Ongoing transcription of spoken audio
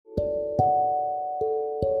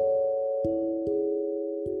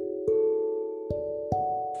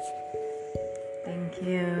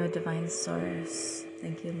Divine Source.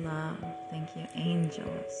 Thank you, love. Thank you,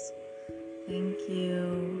 angels. Thank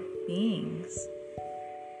you, beings.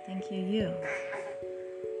 Thank you, you.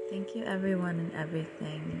 Thank you, everyone and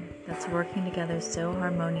everything that's working together so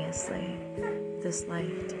harmoniously for this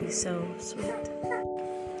life to be so sweet.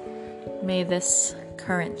 May this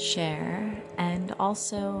current share and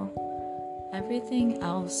also everything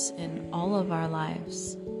else in all of our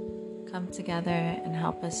lives come together and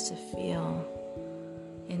help us to feel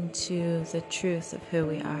into the truth of who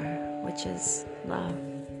we are, which is love.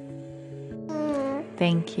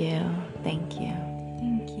 Thank you, thank you,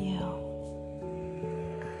 thank you.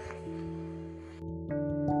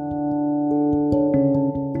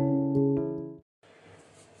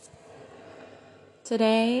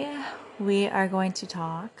 Today, we are going to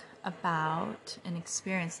talk about an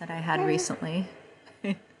experience that I had recently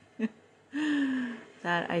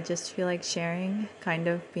that I just feel like sharing kind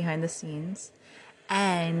of behind the scenes.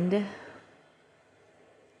 And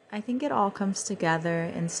I think it all comes together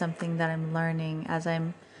in something that I'm learning as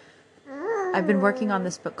I've been working on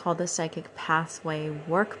this book called The Psychic Pathway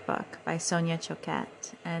Workbook by Sonia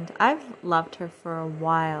Choquette. And I've loved her for a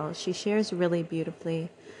while. She shares really beautifully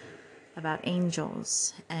about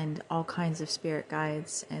angels and all kinds of spirit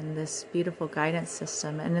guides and this beautiful guidance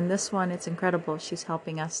system. And in this one, it's incredible. She's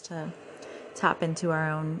helping us to tap into our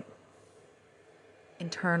own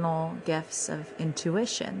internal gifts of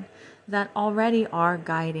intuition that already are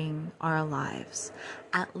guiding our lives,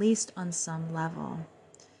 at least on some level.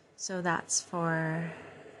 So that's for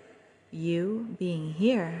you being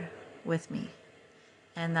here with me,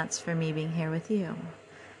 and that's for me being here with you.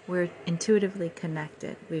 We're intuitively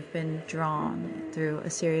connected. We've been drawn through a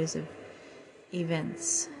series of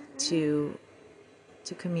events to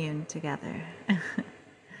commune together.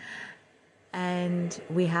 And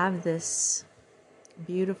we have this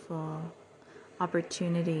beautiful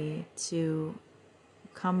opportunity to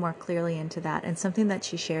come more clearly into that. And something that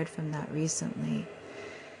she shared from that recently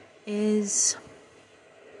is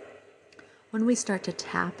when we start to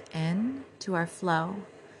tap in to our flow,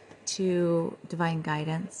 to divine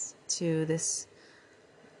guidance, to this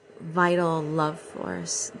vital love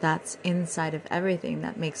force that's inside of everything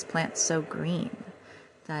that makes plants so green,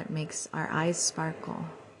 that makes our eyes sparkle.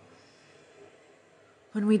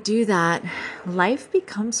 When we do that, life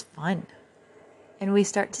becomes fun, and we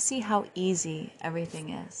start to see how easy everything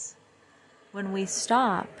is. When we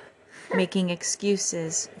stop making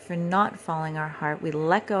excuses for not following our heart, we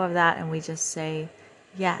let go of that and we just say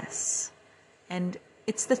yes. And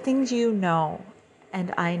it's the things you know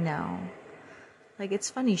and I know. Like, it's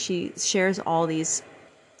funny, she shares all these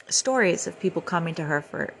stories of people coming to her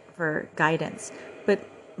for guidance. But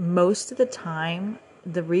most of the time,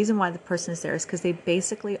 the reason why the person is there is because they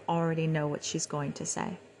basically already know what she's going to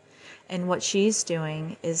say. And what she's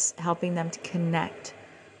doing is helping them to connect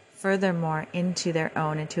furthermore into their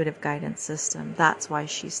own intuitive guidance system. That's why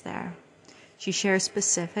she's there. She shares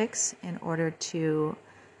specifics in order to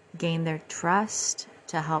gain their trust,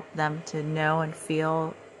 to help them to know and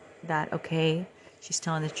feel that, okay, she's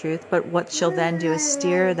telling the truth. But what she'll then do is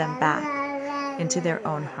steer them back into their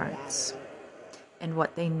own hearts and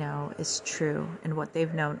what they know is true and what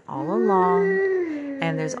they've known all along.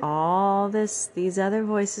 And there's all these other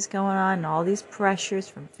voices going on and all these pressures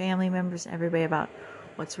from family members, everybody about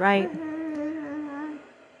what's right.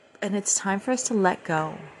 And it's time for us to let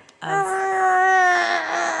go of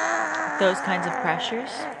those kinds of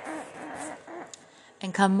pressures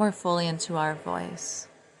and come more fully into our voice.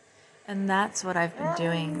 And that's what I've been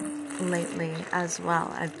doing lately as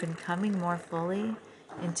well. I've been coming more fully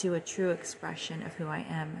into a true expression of who I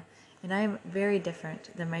am. And I'm very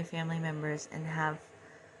different than my family members and have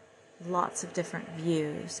lots of different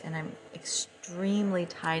views. And I'm extremely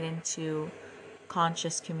tied into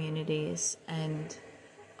conscious communities and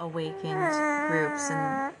awakened groups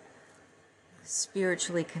and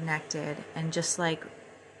spiritually connected. And just like,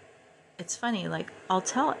 it's funny, like I'll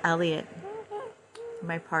tell Elliot,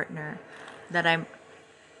 my partner, that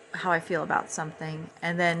how I feel about something,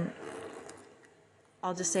 and then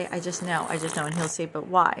I'll just say, I just know, and he'll say, but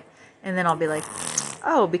why? And then I'll be like,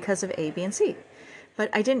 oh, because of A, B, and C. But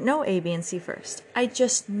I didn't know A, B, and C first. I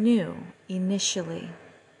just knew initially.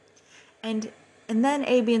 And then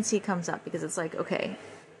A, B, and C comes up because it's like, okay,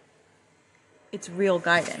 it's real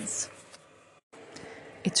guidance.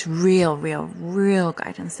 It's real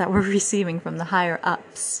guidance that we're receiving from the higher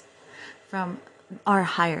ups, from our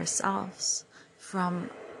higher selves, from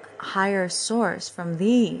higher source, from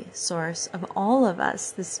the source of all of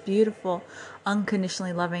us, this beautiful,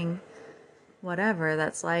 unconditionally loving whatever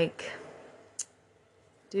that's like,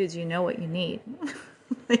 dudes, you know what you need.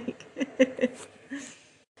 Like,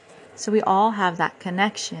 So we all have that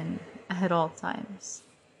connection at all times.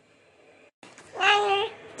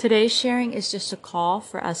 Today's sharing is just a call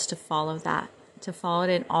for us to follow that, to follow it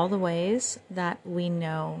in all the ways that we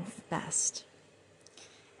know best.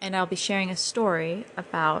 And I'll be sharing a story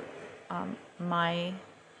about my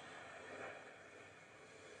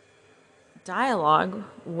dialogue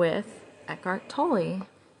with Eckhart Tolle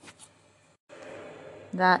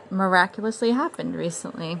that miraculously happened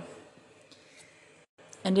recently.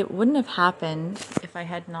 And it wouldn't have happened if I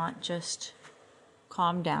had not just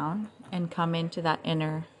calmed down and come into that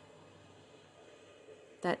inner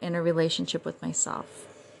relationship with myself.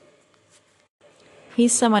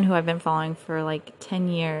 He's someone who I've been following for like 10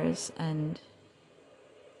 years, and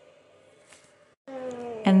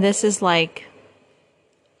this is like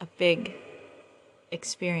a big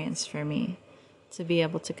experience for me to be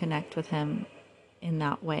able to connect with him in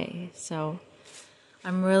that way. So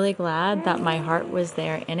I'm really glad that my heart was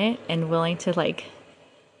there in it and willing to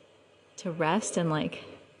rest and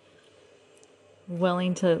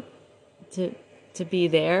willing to be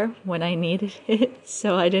there when I needed it,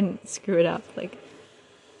 so I didn't screw it up,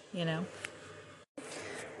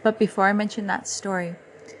 But before I mention that story,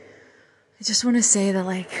 I just want to say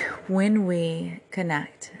that when we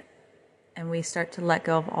connect and we start to let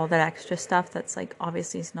go of all that extra stuff that's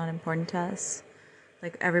obviously is not important to us,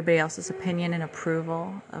 like everybody else's opinion and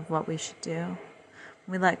approval of what we should do.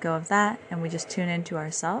 We let go of that and we just tune into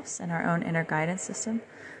ourselves and our own inner guidance system.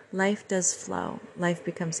 Life does flow. Life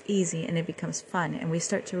becomes easy and it becomes fun. And we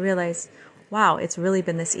start to realize, wow, it's really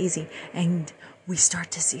been this easy. And we start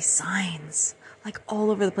to see signs all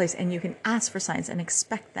over the place. And you can ask for signs and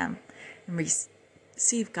expect them and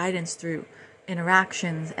receive guidance through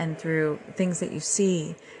interactions and through things that you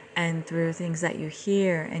see and through things that you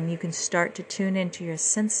hear. And you can start to tune into your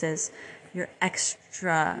senses, your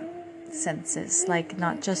extra senses,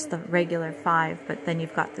 not just the regular 5, but then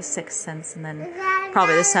you've got the 6th sense, and then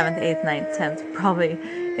probably the 7th, 8th, 9th, 10th, probably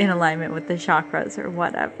in alignment with the chakras or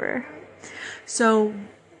whatever. So,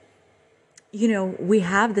 we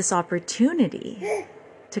have this opportunity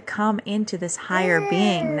to come into this higher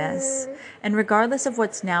beingness, and regardless of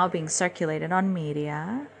what's now being circulated on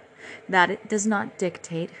media, that it does not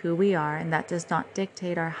dictate who we are, and that does not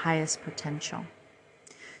dictate our highest potential.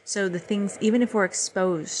 So the things, even if we're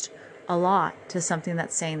exposed a lot to something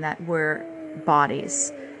that's saying that we're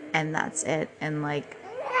bodies and that's it, and blah,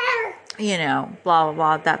 blah,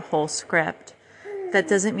 blah, that whole script, that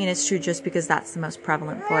doesn't mean it's true just because that's the most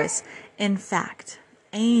prevalent voice. In fact,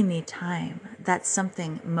 any time that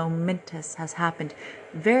something momentous has happened,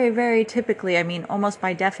 very, very typically, almost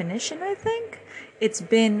by definition, I think, it's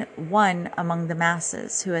been one among the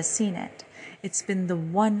masses who has seen it. It's been the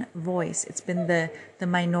one voice. It's been the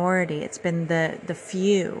minority. It's been the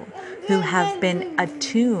few who have been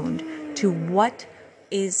attuned to what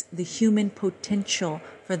is the human potential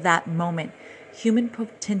for that moment. Human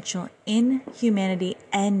potential in humanity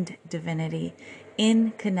and divinity,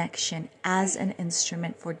 in connection as an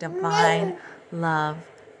instrument for divine love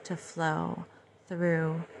to flow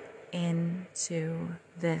through into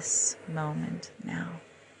this moment now.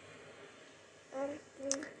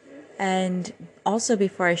 And also,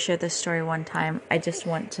 before I share this story one time, I just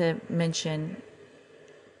want to mention,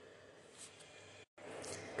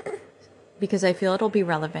 because I feel it'll be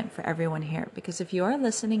relevant for everyone here, because if you are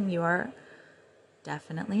listening, you are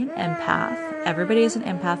definitely an empath. Everybody is an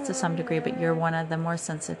empath to some degree, but you're one of the more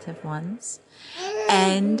sensitive ones.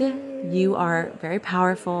 And you are very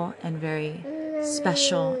powerful and very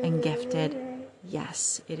special and gifted.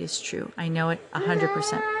 Yes, it is true. I know it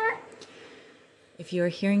 100%. If you're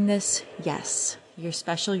hearing this, yes, you're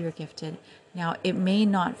special, you're gifted. Now, it may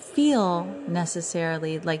not feel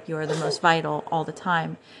necessarily like you're the most vital all the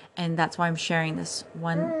time, and that's why I'm sharing this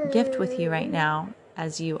one gift with you right now,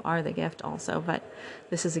 as you are the gift also, but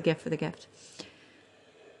this is a gift for the gift.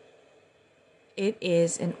 It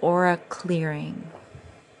is an aura clearing.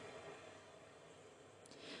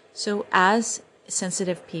 So as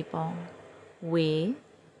sensitive people, we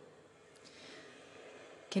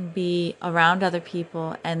can be around other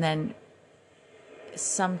people, and then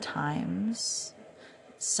sometimes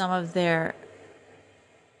some of their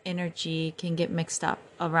energy can get mixed up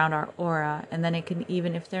around our aura, and then it can,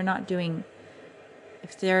 even if they're not doing,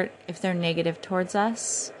 if they're negative towards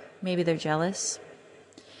us, maybe they're jealous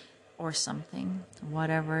or something,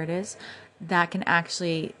 whatever it is, that can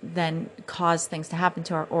actually then cause things to happen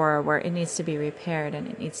to our aura where it needs to be repaired and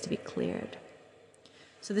it needs to be cleared.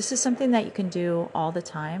 So this is something that you can do all the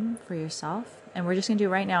time for yourself. And we're just going to do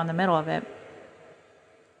it right now in the middle of it,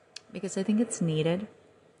 because I think it's needed.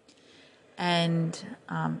 And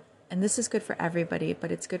and this is good for everybody,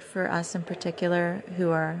 but it's good for us in particular who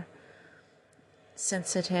are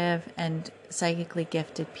sensitive and psychically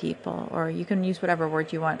gifted people, or you can use whatever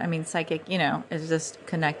word you want. I mean, psychic, is just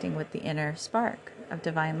connecting with the inner spark of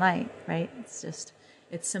divine light, right? It's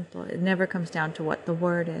simple. It never comes down to what the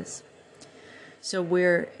word is. So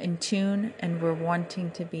we're in tune and we're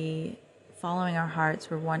wanting to be following our hearts.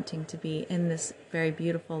 We're wanting to be in this very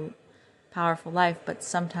beautiful, powerful life, but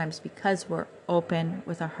sometimes because we're open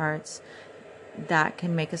with our hearts, that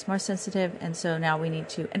can make us more sensitive. And so now we need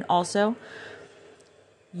to, and also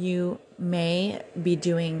you may be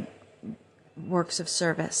doing works of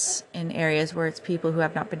service in areas where it's people who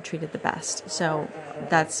have not been treated the best. So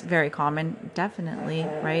that's very common, definitely,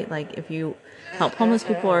 right? Like if you help homeless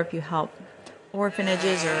people, or if you help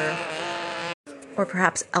orphanages, or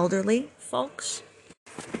perhaps elderly folks.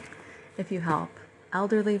 If you help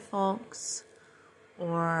elderly folks,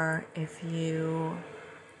 or if you,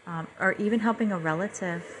 or even helping a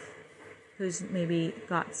relative who's maybe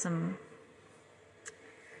got some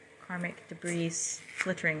karmic debris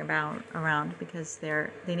flittering around because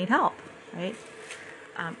they need help, right?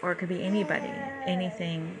 Or it could be anybody,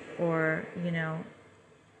 anything, or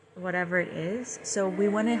whatever it is. So we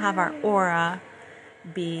want to have our aura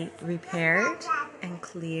be repaired and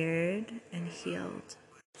cleared and healed.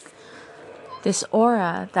 This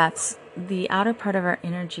aura, that's the outer part of our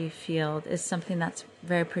energy field, is something that's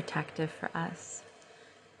very protective for us.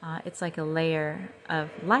 It's like a layer of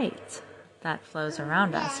light that flows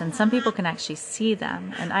around us, and some people can actually see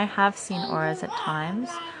them, and I have seen auras at times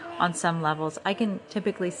on some levels. I can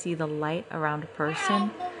typically see the light around a person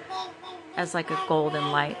as like a golden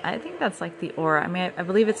light. I think that's like the aura. I mean, I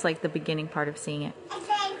believe it's like the beginning part of seeing it.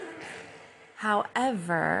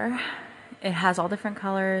 However, it has all different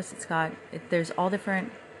colors. There's all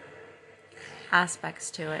different aspects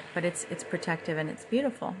to it, but it's protective and it's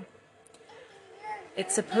beautiful.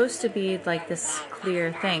 It's supposed to be like this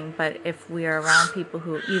clear thing, but if we are around people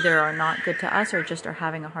who either are not good to us or just are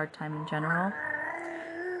having a hard time in general,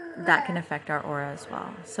 that can affect our aura as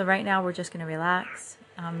well. So right now we're just going to relax.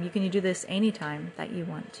 You can do this anytime that you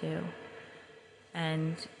want to,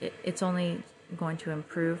 and it's only going to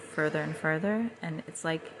improve further and further. And it's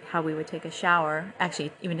like how we would take a shower.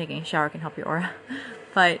 Actually, even taking a shower can help your aura,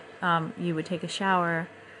 but you would take a shower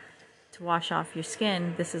to wash off your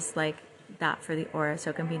skin. This is like that for the aura,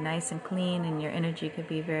 so it can be nice and clean, and your energy could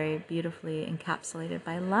be very beautifully encapsulated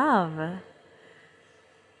by love.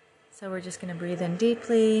 So we're just going to breathe in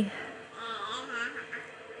deeply,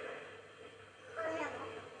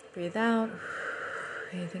 breathe out,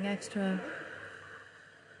 anything extra,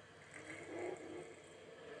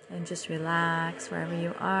 and just relax wherever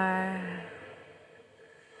you are.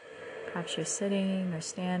 Perhaps you're sitting or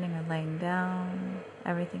standing or laying down,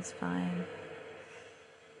 everything's fine.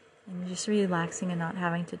 And you're just relaxing and not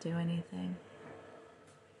having to do anything.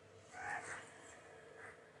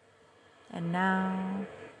 And now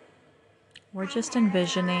we're just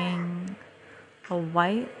envisioning a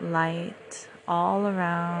white light all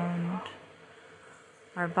around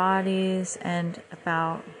our bodies and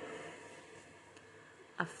about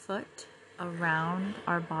a foot around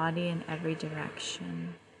our body in every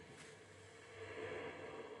direction.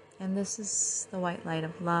 And this is the white light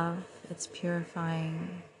of love. It's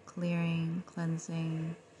purifying, clearing,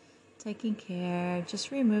 cleansing, taking care,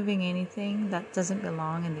 just removing anything that doesn't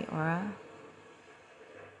belong in the aura.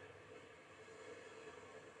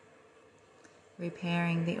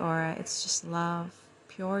 Repairing the aura. It's just love,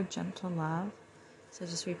 pure, gentle love. So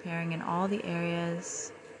just repairing in all the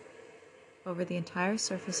areas over the entire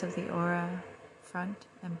surface of the aura, front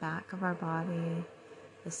and back of our body,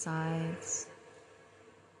 the sides,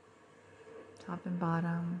 top and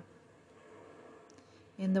bottom,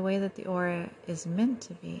 in the way that the aura is meant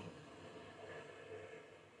to be.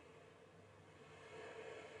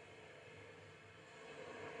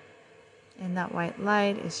 And that white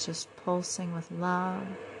light is just pulsing with love,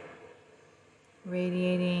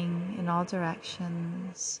 radiating in all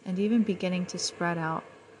directions, and even beginning to spread out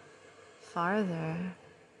farther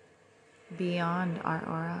beyond our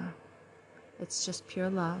aura. It's just pure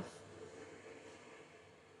love.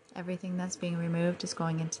 Everything that's being removed is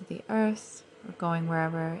going into the earth, or going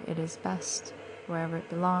wherever it is best, wherever it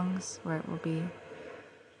belongs, where it will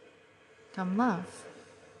become love.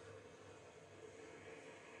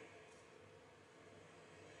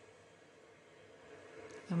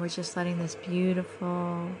 And we're just letting this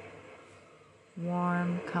beautiful,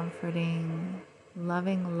 warm, comforting,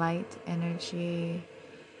 loving light energy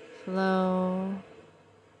flow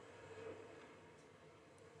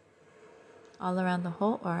all around the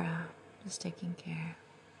whole aura, just taking care.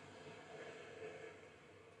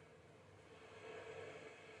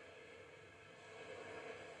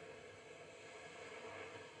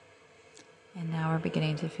 Now we're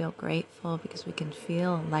beginning to feel grateful because we can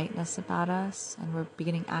feel lightness about us, and we're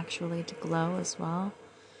beginning actually to glow as well.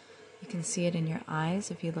 You can see it in your eyes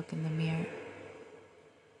if you look in the mirror.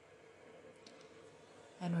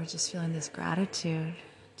 And we're just feeling this gratitude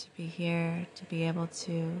to be here, to be able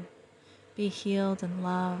to be healed and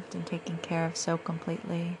loved and taken care of so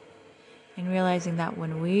completely. And realizing that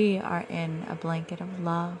when we are in a blanket of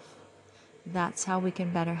love, that's how we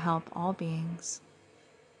can better help all beings.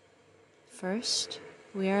 First,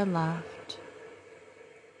 we are loved,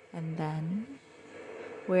 and then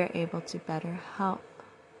we're able to better help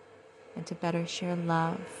and to better share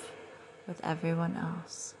love with everyone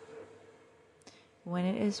else. When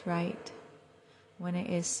it is right, when it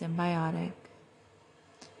is symbiotic,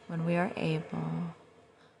 when we are able,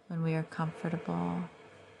 when we are comfortable,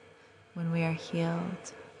 when we are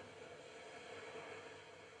healed.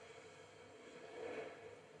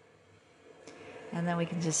 And then we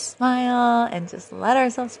can just smile and just let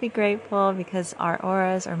ourselves be grateful because our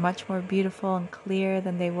auras are much more beautiful and clear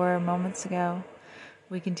than they were moments ago.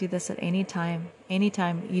 We can do this at any time.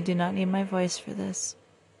 Anytime. You do not need my voice for this.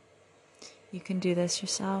 You can do this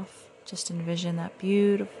yourself. Just envision that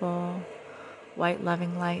beautiful white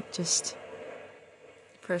loving light. Just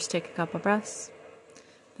first take a couple breaths.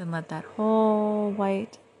 Then let that whole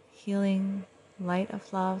white healing light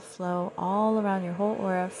of love flow all around your whole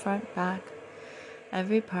aura, front, back,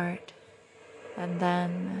 every part. And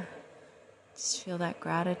then just feel that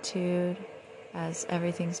gratitude as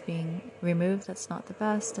everything's being removed that's not the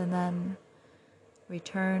best, and then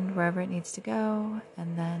returned wherever it needs to go.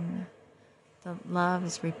 And then the love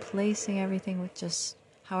is replacing everything with just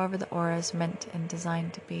however the aura is meant and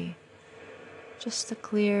designed to be. Just a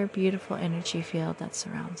clear, beautiful energy field that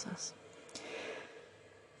surrounds us.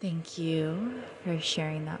 Thank you for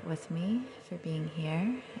sharing that with me, for being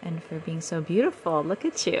here, and for being so beautiful. Look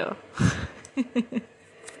at you.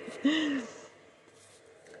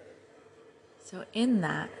 So in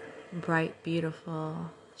that bright, beautiful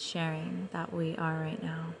sharing that we are right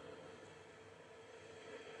now,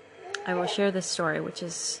 I will share this story, which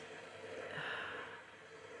is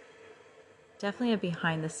definitely a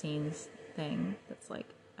behind the scenes thing that's like,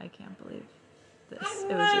 I can't believe this.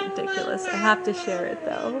 It was ridiculous. I have to share it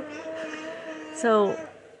though. So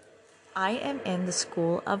I am in the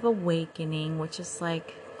School of Awakening, which is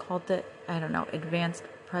like called the, I don't know, advanced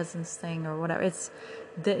presence thing or whatever. It's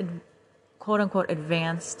the quote unquote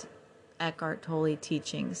advanced Eckhart Tolle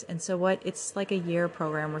teachings. And so it's like a year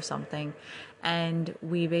program or something. And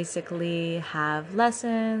we basically have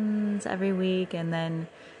lessons every week, and then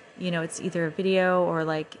it's either a video or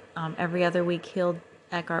like every other week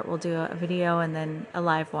Eckhart will do a video and then a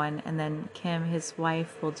live one, and then Kim, his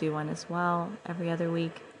wife, will do one as well every other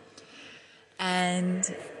week.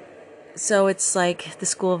 And so it's like the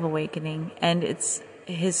School of Awakening, and it's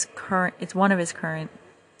one of his current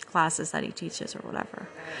classes that he teaches or whatever.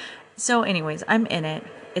 So anyways, I'm in it.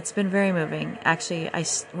 It's been very moving. Actually,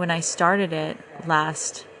 when I started it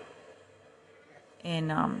last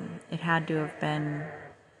it had to have been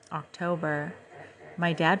October,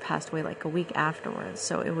 my dad passed away like a week afterwards.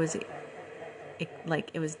 So it was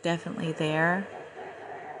definitely there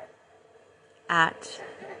at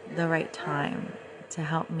the right time to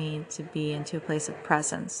help me to be into a place of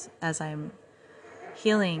presence as I'm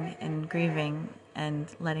healing and grieving and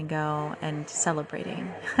letting go and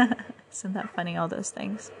celebrating. Isn't that funny, all those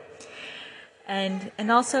things? And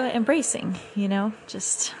also embracing,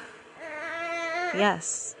 just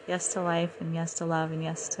yes to life, and yes to love, and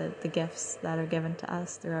yes to the gifts that are given to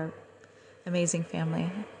us through our amazing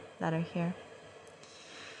family that are here.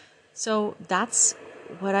 So that's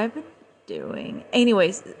what I've been doing.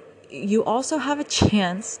 Anyways, you also have a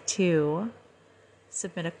chance to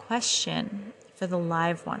submit a question for the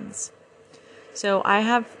live ones. So I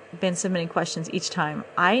have been submitting questions each time.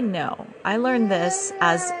 I know. I learned this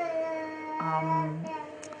as,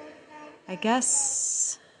 I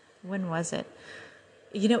guess, when was it?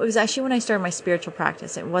 It was actually when I started my spiritual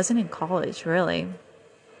practice. It wasn't in college, really.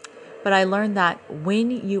 But I learned that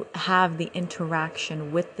when you have the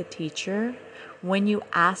interaction with the teacher, when you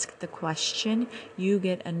ask the question, you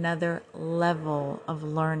get another level of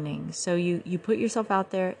learning. So you put yourself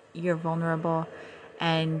out there, you're vulnerable,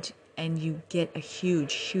 and you get a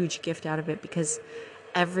huge, huge gift out of it because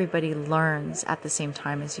everybody learns at the same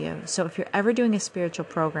time as you. So if you're ever doing a spiritual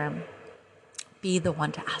program, be the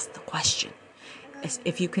one to ask the question.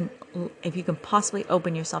 If you can possibly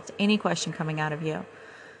open yourself to any question coming out of you,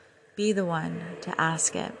 be the one to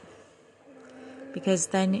ask it. Because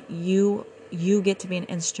then you get to be an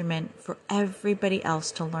instrument for everybody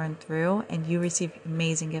else to learn through, and you receive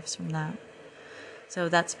amazing gifts from that. So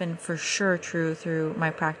that's been for sure true through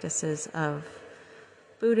my practices of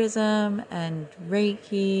Buddhism and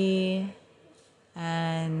Reiki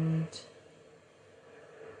and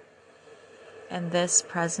this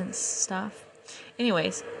presence stuff.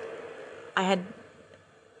 Anyways, I had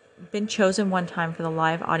been chosen one time for the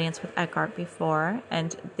live audience with Eckhart before,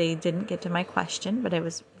 and they didn't get to my question, but it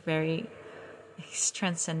was very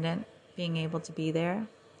transcendent being able to be there.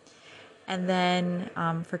 And then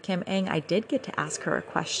for Kim Eng, I did get to ask her a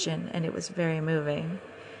question, and it was very moving.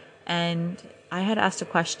 And I had asked a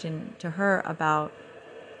question to her about,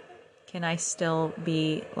 can I still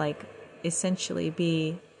be essentially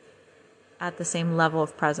be at the same level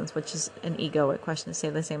of presence, which is an egoic question to say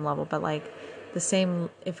the same level, but the same,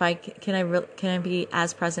 can I be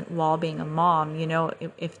as present while being a mom,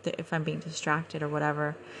 if I'm being distracted or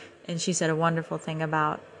whatever. And she said a wonderful thing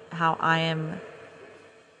about how I am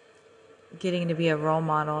getting to be a role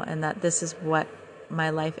model, and that this is what my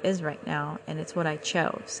life is right now, and it's what I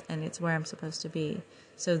chose, and it's where I'm supposed to be.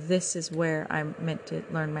 So this is where I'm meant to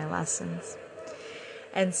learn my lessons.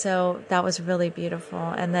 And so that was really beautiful.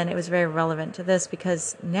 And then it was very relevant to this,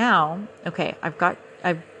 because now, okay, I've got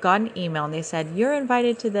an email, and they said, you're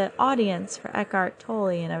invited to the audience for Eckhart Tolle.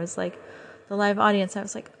 And I was like, the live audience, I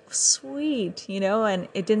was like, sweet, and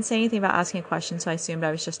it didn't say anything about asking a question. So I assumed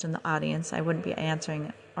I was just in the audience. I wouldn't be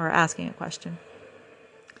answering or asking a question.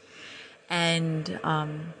 And I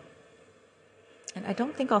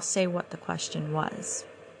don't think I'll say what the question was,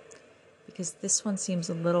 because this one seems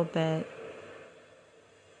a little bit,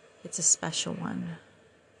 it's a special one.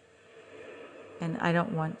 And I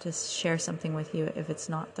don't want to share something with you if it's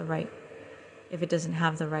not the right, if it doesn't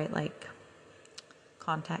have the right,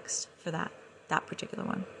 context for that particular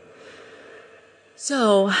one.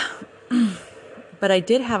 So, but I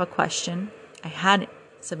did have a question. I had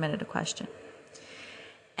submitted a question.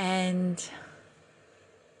 And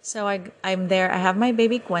so I'm there. I have my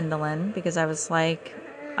baby Gwendolyn, because I was like,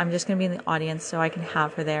 I'm just going to be in the audience so I can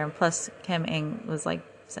have her there. And plus Kim Eng was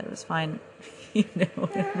said it was fine, I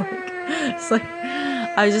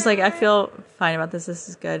was just like, I feel fine about this. This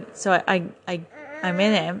is good. So I'm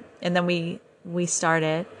in it, and then we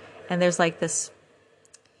started, and there's this,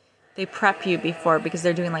 they prep you before, because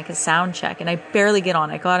they're doing a sound check, and I barely get on.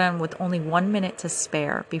 I got on with only 1 minute to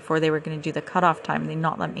spare before they were going to do the cutoff time. They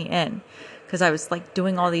not let me in, because I was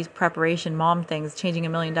doing all these preparation mom things, changing a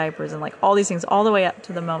million diapers, and all these things all the way up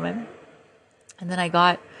to the moment. And then I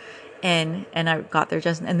got in, and I got there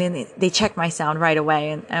and then they checked my sound right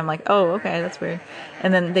away, and I'm like, oh, okay, that's weird.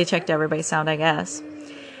 And then they checked everybody's sound, I guess.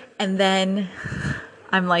 And then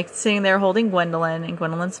I'm sitting there holding Gwendolyn, and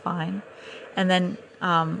Gwendolyn's fine. And then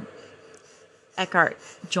Eckhart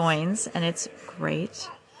joins, and it's great.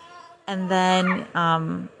 And then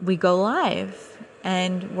we go live,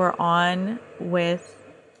 and we're on with,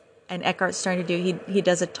 and Eckhart's starting to do, he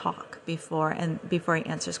does a talk before he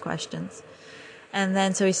answers questions. And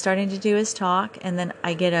then so he's starting to do his talk, and then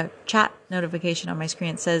I get a chat notification on my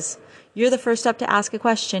screen. It says, you're the first up to ask a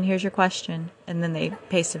question. Here's your question. And then they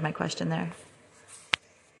pasted my question there.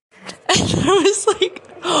 And I was like,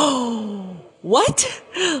 oh, what?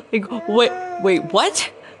 Wait,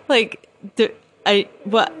 what? I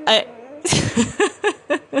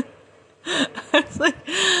was like,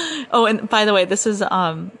 oh, and by the way, this was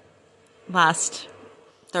last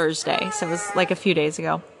Thursday, so it was a few days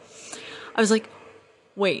ago. I was like,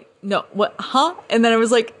 wait, no, what, huh? And then I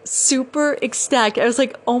was super ecstatic. I was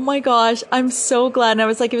like, oh my gosh, I'm so glad. And I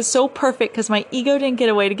was like, it was so perfect, because my ego didn't get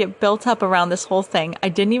away to get built up around this whole thing. I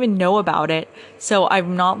didn't even know about it. So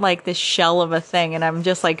I'm not this shell of a thing, and I'm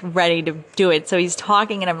just ready to do it. So he's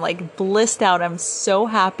talking, and I'm blissed out. I'm so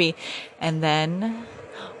happy. And then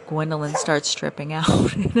Gwendolyn starts stripping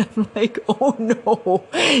out, and I'm like, oh no.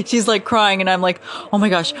 She's crying, and I'm like, oh my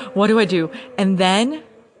gosh, what do I do? And then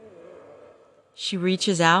she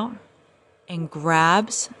reaches out and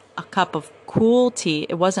grabs a cup of cool tea.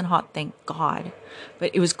 It wasn't hot, thank God, but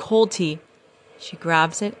it was cold tea. She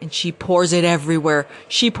grabs it and she pours it everywhere.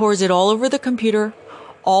 She pours it all over the computer,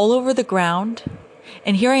 all over the ground.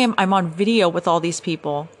 And here I am, I'm on video with all these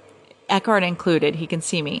people, Eckhart included, he can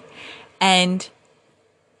see me. And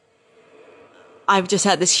I've just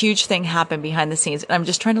had this huge thing happen behind the scenes. And I'm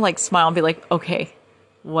just trying to smile and be okay,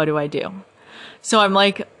 what do I do? So I'm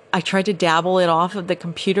I tried to dabble it off of the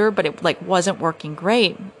computer, but it wasn't working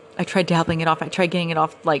great. I tried dabbling it off. I tried getting it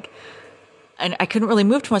off and I couldn't really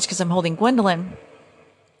move too much because I'm holding Gwendolyn.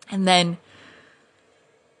 And then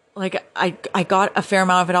I got a fair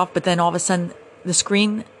amount of it off, but then all of a sudden the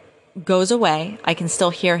screen goes away. I can still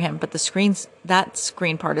hear him, but that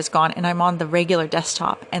screen part is gone, and I'm on the regular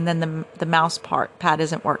desktop, and then the mouse pad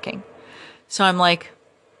isn't working. So I'm like,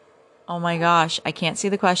 oh my gosh, I can't see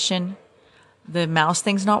the question. The mouse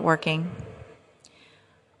thing's not working.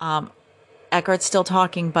 Eckhart's still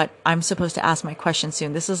talking, but I'm supposed to ask my question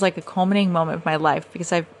soon. This is like a culminating moment of my life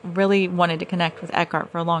because I've really wanted to connect with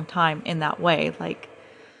Eckhart for a long time in that way, like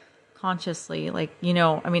consciously, like, you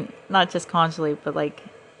know, I mean, not just consciously, but like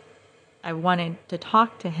I wanted to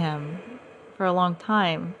talk to him for a long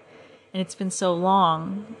time. And it's been so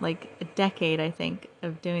long, like a decade, I think,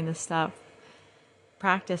 of doing this stuff,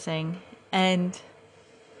 practicing. And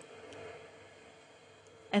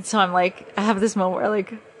so I'm like, I have this moment where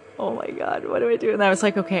like, oh my God, what do I do? And I was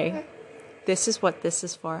like, okay, this is what this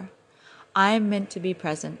is for. I am meant to be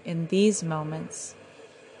present in these moments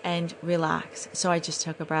and relax. So I just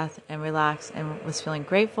took a breath and relaxed and was feeling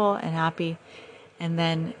grateful and happy. And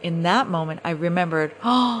then in that moment, I remembered,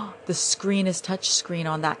 oh, the screen is touch screen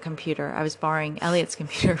on that computer. I was borrowing Elliot's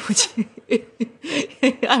computer, which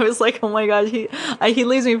I was like, oh my gosh, he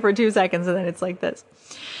leaves me for 2 seconds and then it's like this.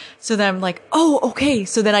 So then I'm like, oh, okay.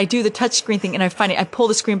 So then I do the touch screen thing and I pull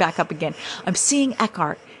the screen back up again. I'm seeing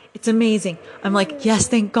Eckhart. It's amazing. I'm like, yes,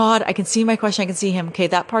 thank God. I can see my question. I can see him. Okay,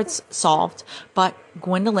 that part's solved. But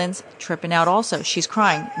Gwendolyn's tripping out also. She's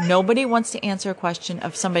crying. Nobody wants to answer a question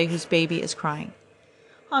of somebody whose baby is crying.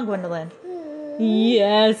 Huh, Gwendolyn?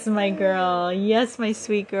 Yes, my girl. Yes, my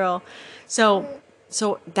sweet girl. So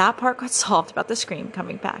that part got solved about the screen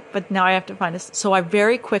coming back. But now I have to find this. So I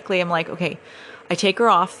very quickly am like, okay, I take her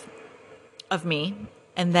off of me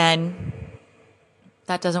and then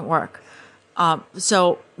that doesn't work.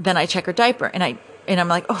 So then I check her diaper and I'm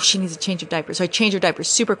like, oh, she needs a change of diaper. So I change her diaper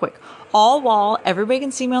super quick, all while everybody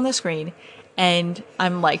can see me on the screen. And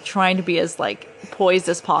I'm like trying to be as like poised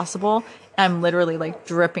as possible. I'm literally like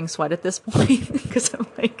dripping sweat at this point because I'm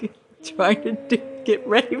like trying to get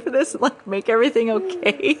ready for this and like make everything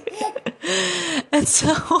okay. And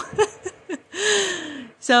so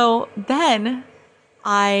then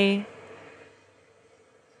I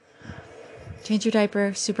change her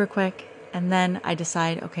diaper super quick. And then I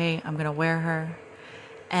decide, okay, I'm going to wear her.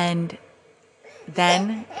 And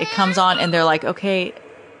then it comes on and they're like, okay,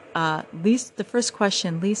 Lisa, the first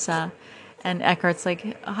question, Lisa. And Eckhart's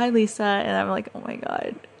like, hi, Lisa. And I'm like, oh my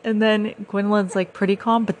God. And then Gwendolyn's like pretty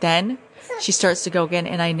calm, but then she starts to go again.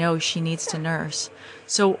 And I know she needs to nurse.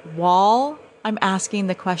 So while I'm asking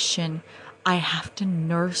the question, I have to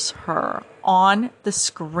nurse her on the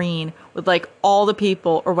screen with like all the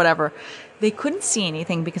people or whatever. They couldn't see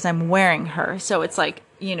anything because I'm wearing her. So it's like,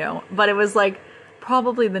 you know, but it was like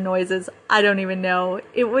probably the noises. I don't even know.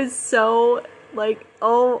 It was so like,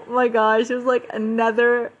 oh my gosh. It was like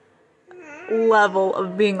another level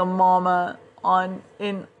of being a mama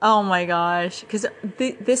oh my gosh. Because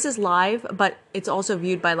this is live, but it's also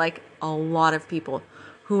viewed by like a lot of people.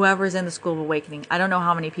 Whoever's in the School of Awakening. I don't know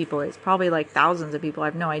how many people it is. Probably like thousands of people. I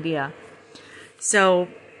have no idea. So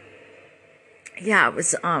yeah, it was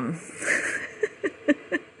so I'm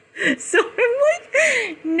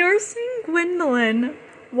like nursing Gwendolyn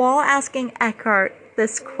while asking Eckhart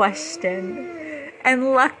this question.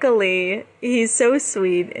 And luckily, he's so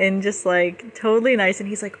sweet and just like totally nice. And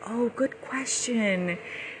he's like, oh, good question.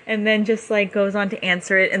 And then just like goes on to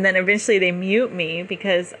answer it. And then eventually they mute me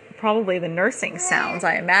because probably the nursing sounds,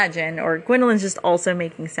 I imagine, or Gwendolyn's just also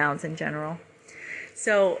making sounds in general.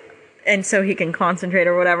 So he can concentrate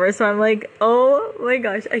or whatever. So I'm like, oh my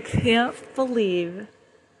gosh, I can't believe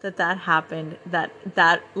that happened. That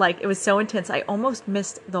like, it was so intense. I almost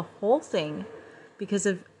missed the whole thing because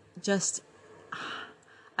of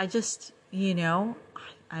you know,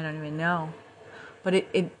 I don't even know. But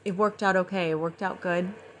it worked out okay. It worked out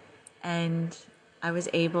good. And I was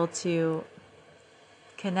able to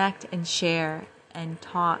connect and share and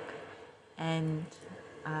talk and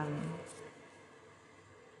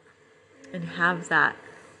have that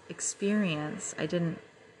experience. I didn't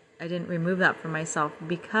remove that from myself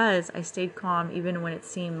because I stayed calm even when it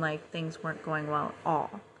seemed like things weren't going well at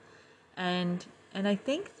all. And I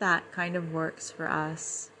think that kind of works for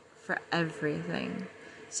us for everything.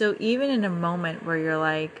 So even in a moment where you're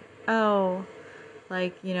like, oh,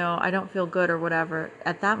 like, you know, I don't feel good or whatever,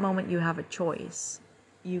 at that moment you have a choice.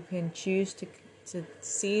 You can choose to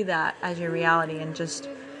see that as your reality and just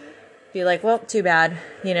be like, well, too bad,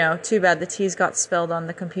 you know, too bad the tea's got spilled on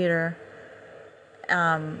the computer.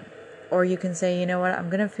 Or you can say, you know what, I'm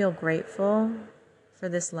going to feel grateful for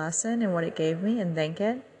this lesson and what it gave me and thank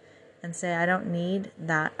it. And say, I don't need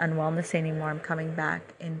that unwellness anymore. I'm coming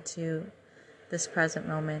back into this present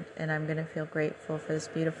moment. And I'm going to feel grateful for this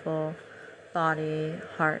beautiful body,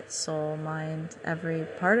 heart, soul, mind, every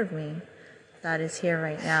part of me that is here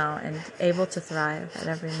right now and able to thrive at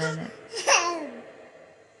every minute.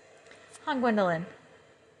 Hi, Come on, Gwendolyn.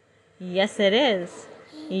 Yes, it is.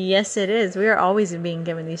 Yes, it is. We are always being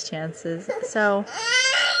given these chances. So,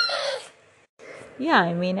 yeah,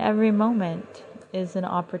 I mean, every moment is an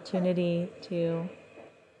opportunity to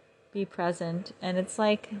be present. And it's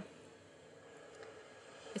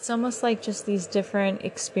almost like just these different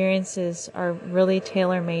experiences are really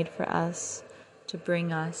tailor-made for us to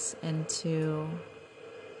bring us into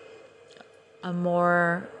a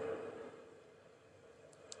more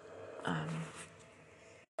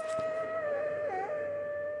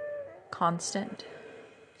constant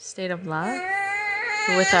state of love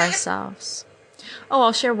with ourselves. Oh,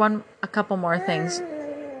 I'll share a couple more things.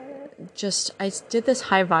 I did this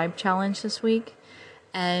high vibe challenge this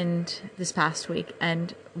past week,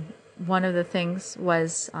 and one of the things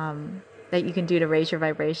was that you can do to raise your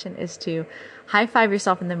vibration is to high five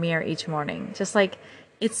yourself in the mirror each morning. Just like,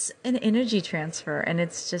 it's an energy transfer, and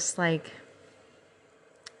it's just like,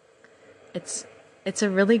 it's a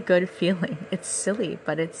really good feeling. It's silly,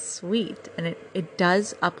 but it's sweet, and it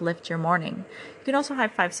does uplift your morning. You can also high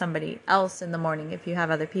five somebody else in the morning if you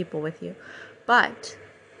have other people with you. But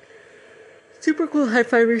super cool, high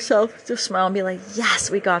five yourself, just smile and be like,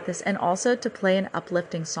 yes, we got this. And also to play an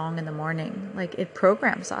uplifting song in the morning. Like, it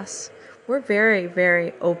programs us. We're very,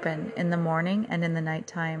 very open in the morning and in the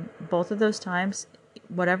nighttime. Both of those times,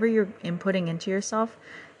 whatever you're inputting into yourself,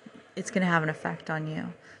 it's going to have an effect on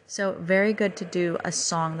you. So very good to do a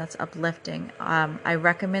song that's uplifting. I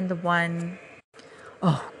recommend the one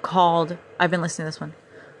called, I've been listening to this one,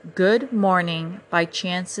 Good Morning by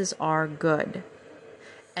Chances Are Good.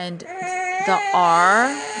 And the R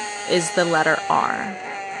is the letter R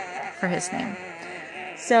for his name.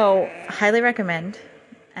 So highly recommend,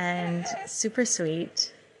 and super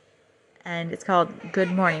sweet. And it's called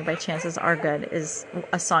Good Morning by Chances Are Good is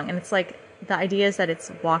a song. And it's like, the idea is that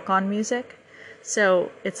it's walk-on music.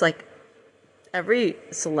 So it's like every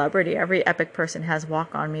celebrity, every epic person has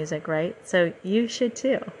walk-on music, right? So you should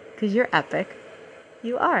too, because you're epic.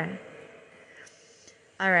 You are.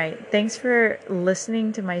 All right. Thanks for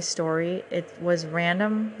listening to my story. It was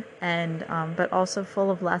random and but also full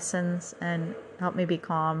of lessons, and helped me be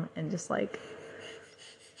calm and just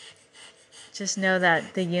know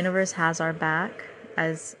that the universe has our back,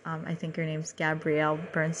 as I think your name's Gabrielle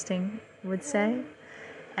Bernstein would say,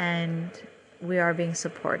 and we are being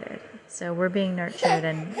supported. So we're being nurtured,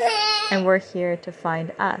 and we're here to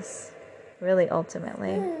find us, really,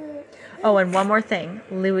 ultimately. Oh, and one more thing.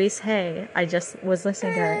 Louise Hay, I just was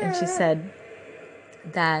listening to her, and she said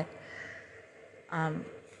that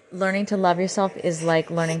learning to love yourself is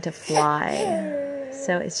like learning to fly.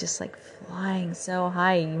 So it's just like flying so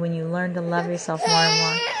high when you learn to love yourself more and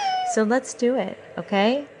more. So let's do it,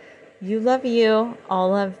 okay? You love you,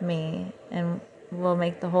 I'll love me, and we'll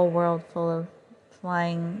make the whole world full of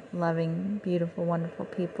flying, loving, beautiful, wonderful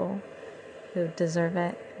people who deserve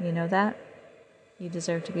it. You know that? You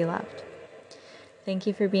deserve to be loved. Thank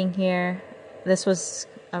you for being here. This was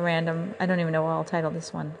a random, I don't even know what I'll title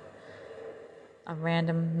this one. A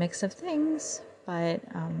random mix of things, but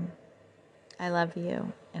I love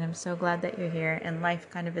you, and I'm so glad that you're here. And life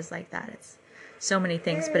kind of is like that. It's so many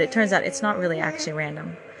things, but it turns out it's not really actually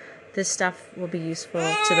random. This stuff will be useful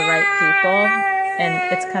to the right people,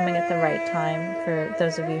 and it's coming at the right time for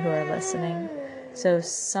those of you who are listening. So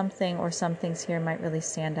something or some things here might really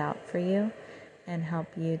stand out for you and help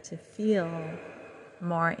you to feel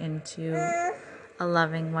more into a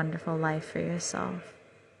loving, wonderful life for yourself.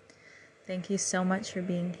 Thank you so much for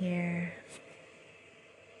being here.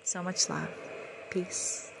 So much love.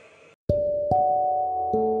 Peace.